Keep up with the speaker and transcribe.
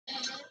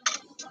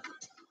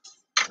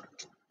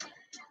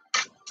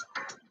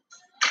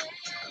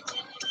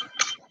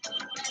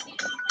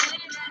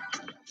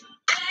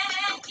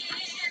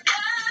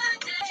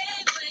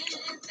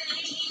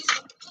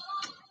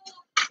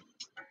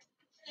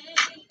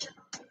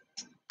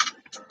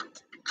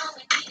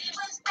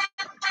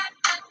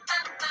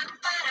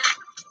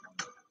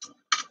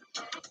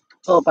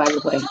Oh, by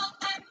the way,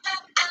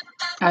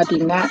 I do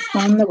not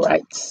own the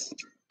rights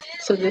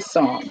to this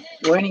song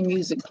or any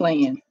music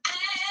playing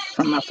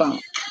from my phone.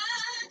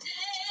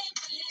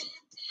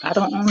 I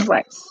don't own the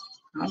rights.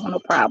 I don't want no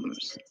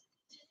problems.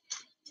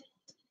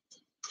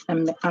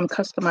 I'm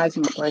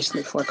customizing a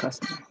bracelet for a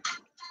customer.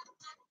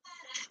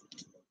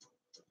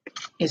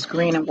 It's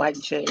green and white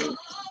jade. I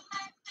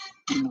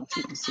don't know if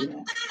you can see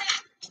that.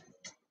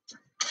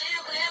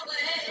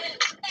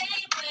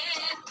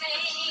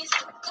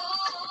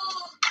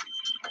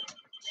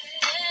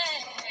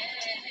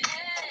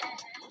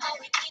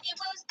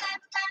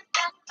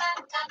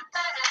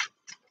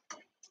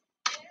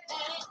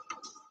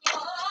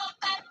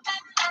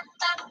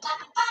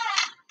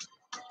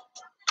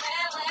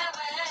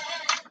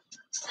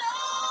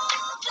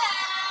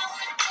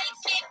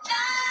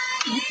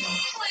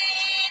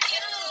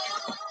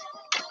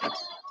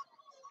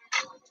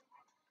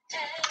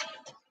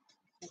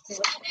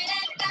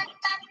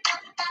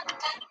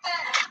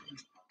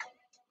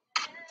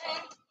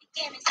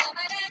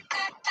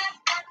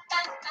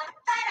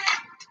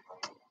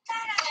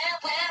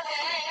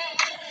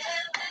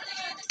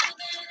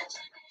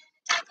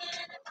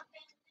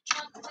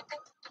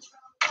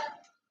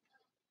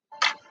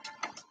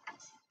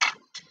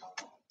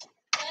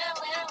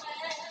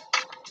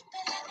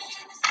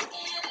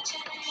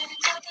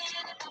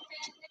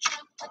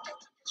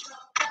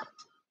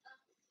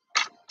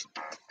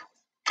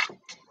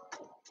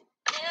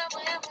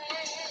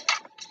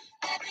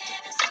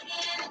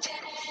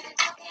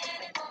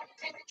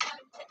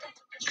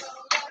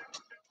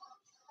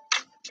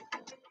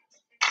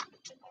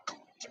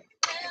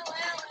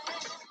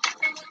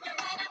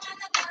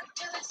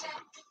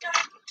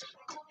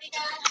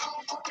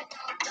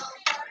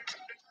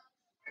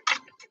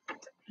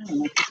 I don't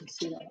know if you can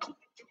see that.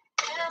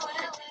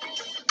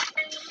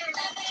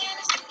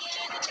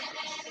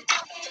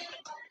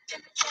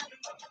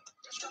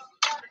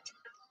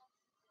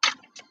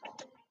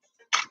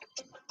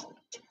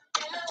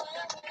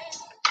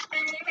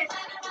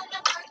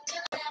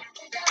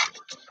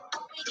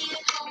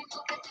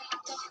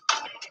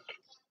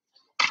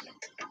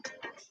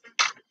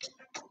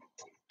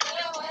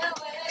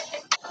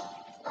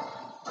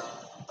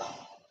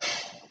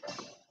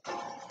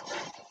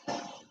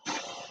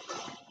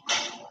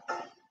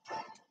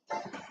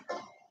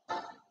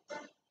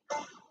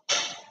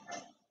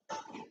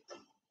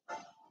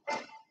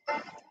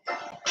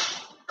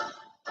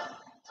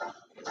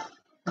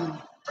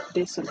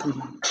 Did something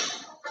wrong.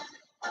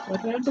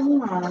 What did I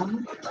do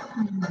wrong?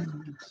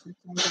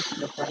 Something doesn't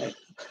look right.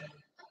 Okay.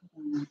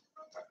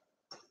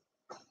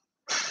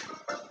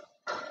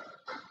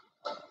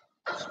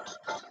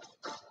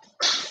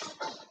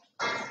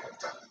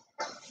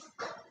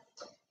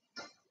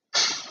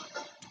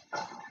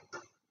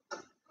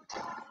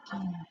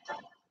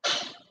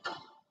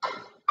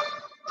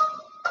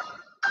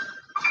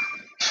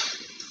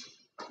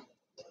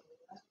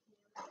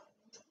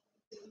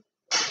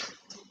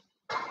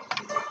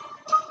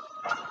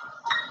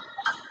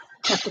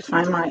 I have to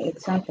find my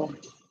example.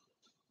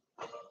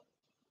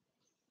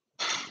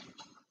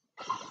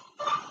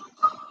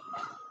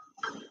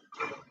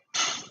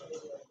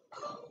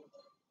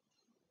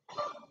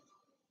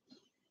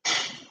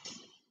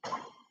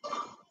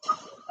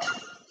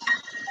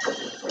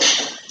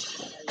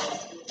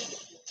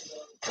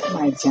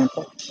 My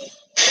example.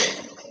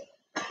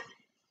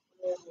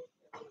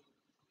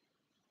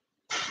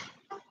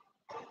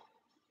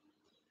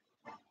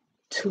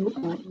 Two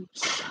on each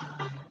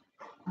side.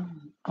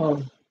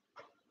 Oh.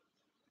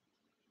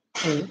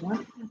 Wait, what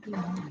did I do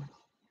wrong?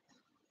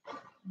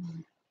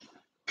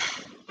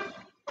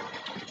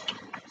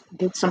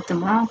 Did something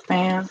wrong,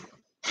 fam.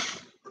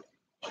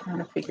 Trying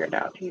to figure it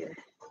out here.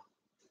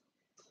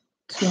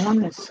 Two on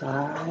this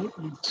side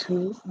and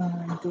two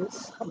on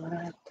this. What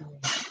I have three.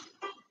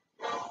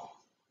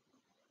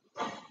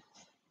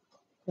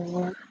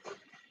 4,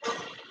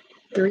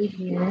 3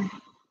 here.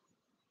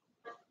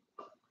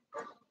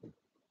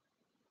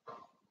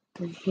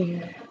 3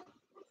 here.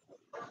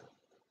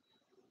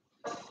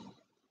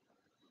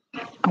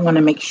 I want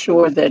to make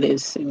sure that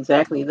it's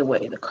exactly the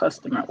way the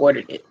customer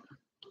ordered it.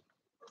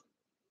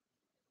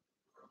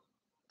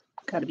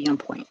 Got to be on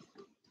point.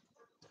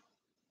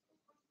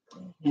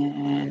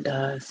 And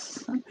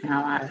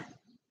somehow I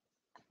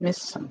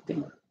missed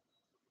something.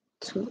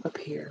 2 up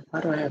here. Why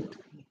do I have 3?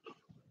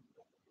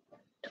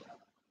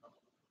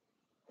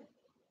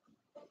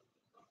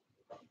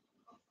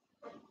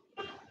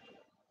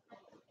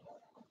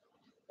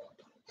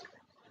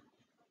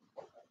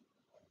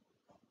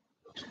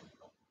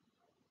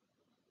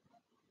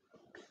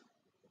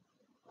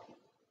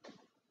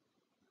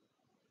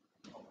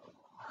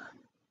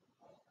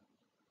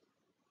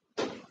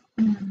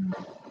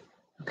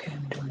 Okay,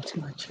 I'm doing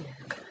too much here.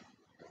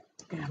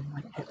 Got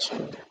one extra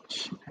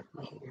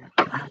here.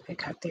 Ah, they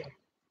got there.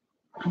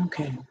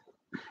 Okay.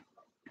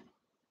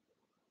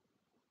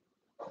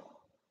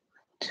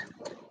 2,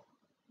 3.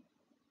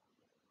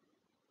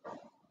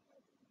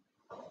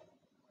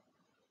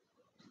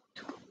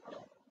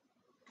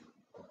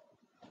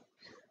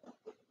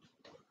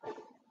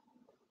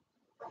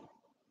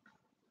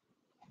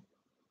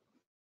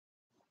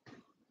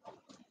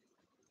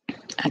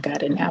 I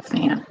got it now,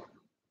 fam.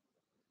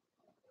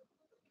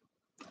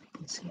 You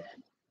can see that.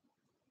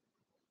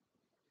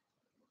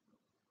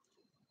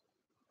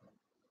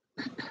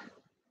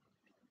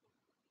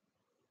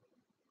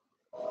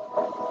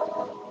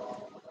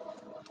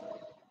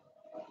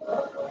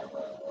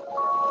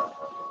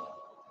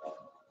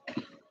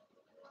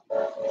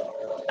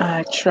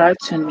 I try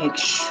to make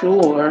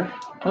sure,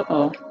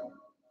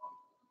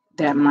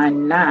 that my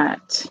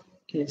knot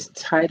is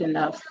tight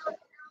enough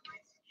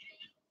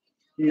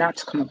not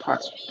to come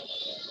apart.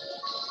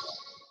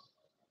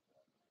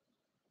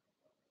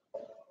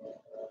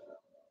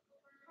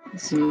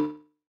 See,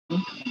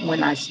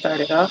 when I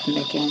started off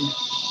making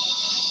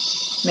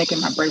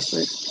my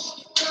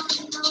bracelets,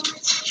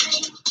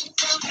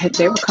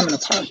 they were coming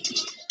apart.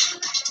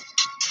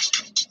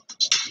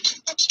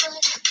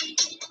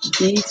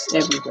 Beads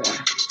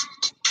everywhere.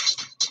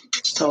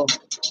 So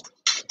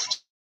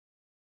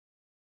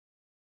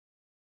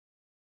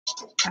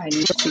I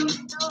need to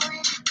see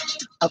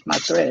of my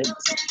threads,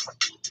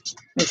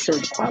 make sure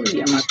the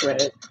quality of my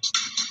thread,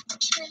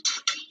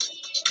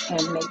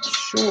 and make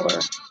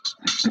sure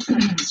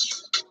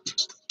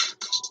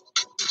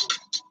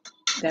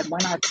that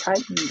when I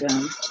tighten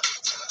them,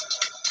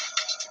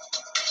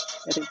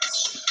 that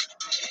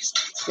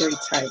it's very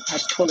tight. I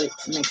pull it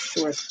to make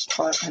sure it's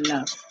taut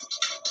enough.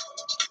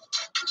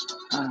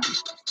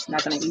 It's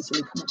not going to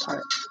easily come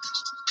apart.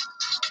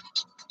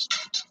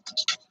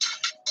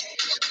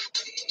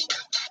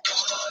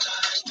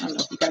 I don't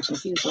know if you guys can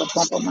see this little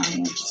bump on my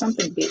hand.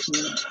 Something bit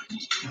me.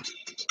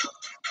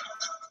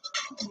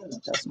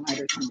 That's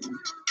miter something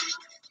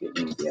bit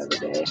me the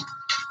other day.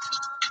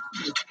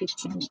 It's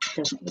itching. It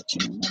doesn't itch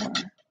anymore.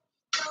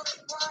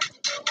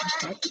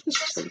 Okay, I think this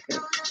is pretty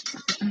good.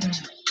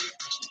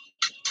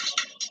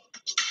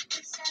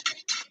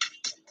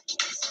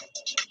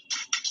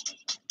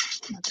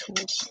 My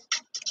tools.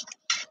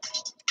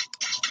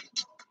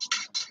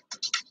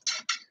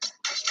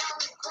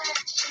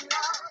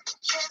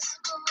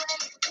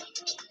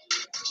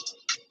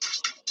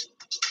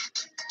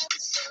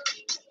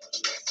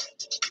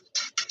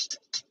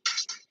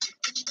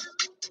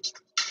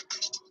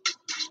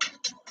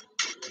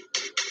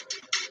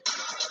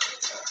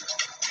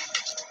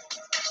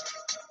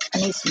 I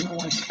need some more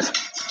ones.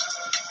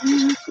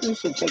 We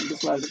should take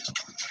this like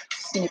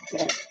snip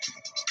that.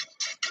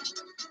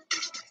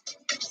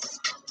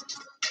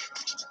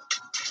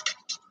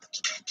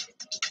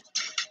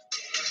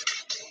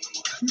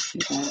 You see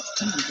that?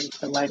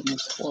 The lighting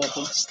is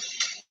horrible.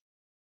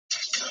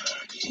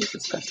 This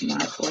is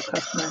customized for a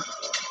customer.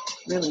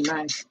 Really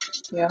nice.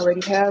 We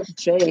already have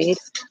Jade.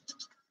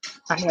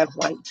 I have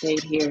white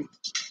Jade here.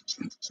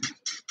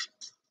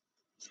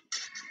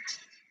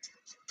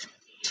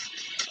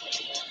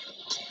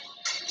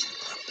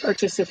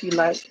 Purchase if you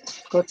like.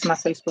 Go to my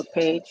Facebook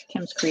page,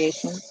 Kim's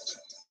Creations.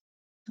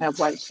 I have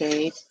white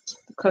Jade.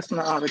 The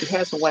customer already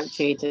has a white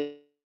Jade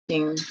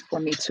thing for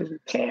me to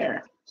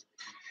repair.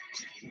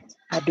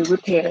 I do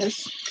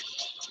repairs.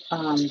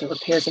 The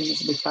repairs are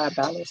usually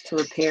 $5 to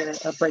repair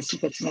a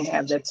bracelet that you may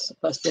have that's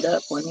busted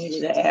up or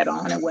needed to add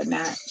on and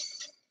whatnot.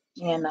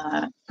 And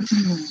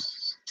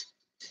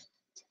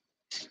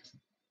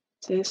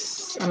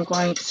this I'm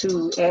going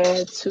to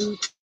add to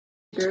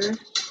trigger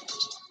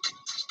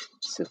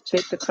to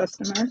fit the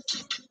customer.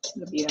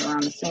 It'll be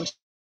around the same.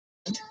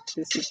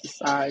 This is the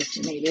size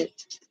needed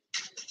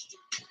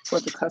for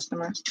the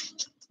customer.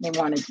 They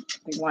wanted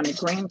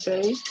green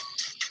jade.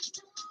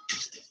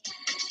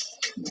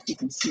 If you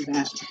can see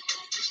that.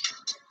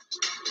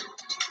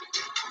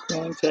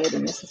 Green jade,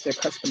 and this is their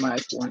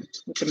customized one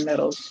with the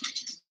metals.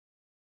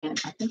 And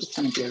I think it's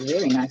going to be a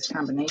very nice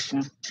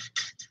combination.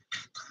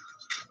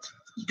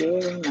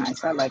 Very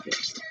nice. I like it.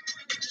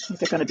 I think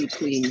they're going to be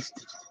pleased.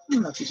 I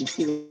don't know if you can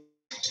see it.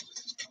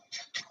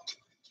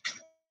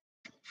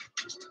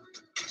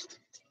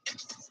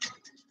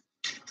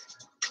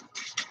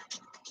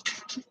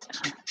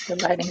 The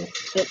lighting,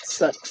 it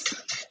sucks.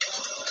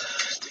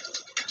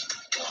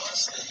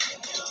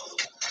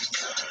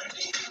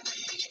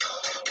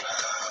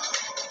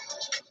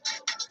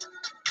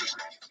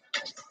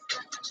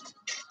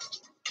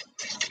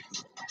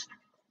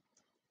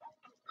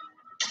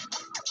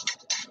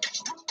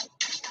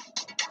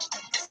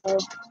 So,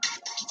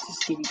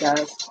 just give you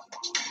guys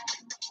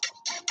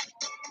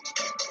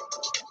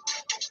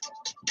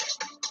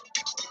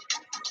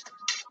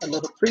a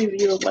little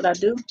preview of what I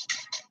do.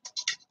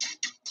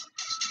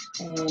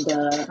 And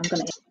I'm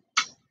going to...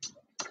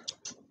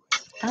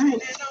 All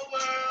right.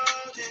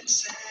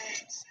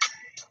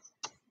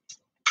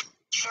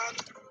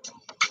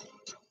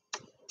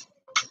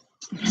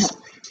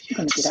 I'm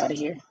going to get out of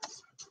here.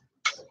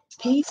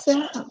 Peace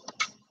out.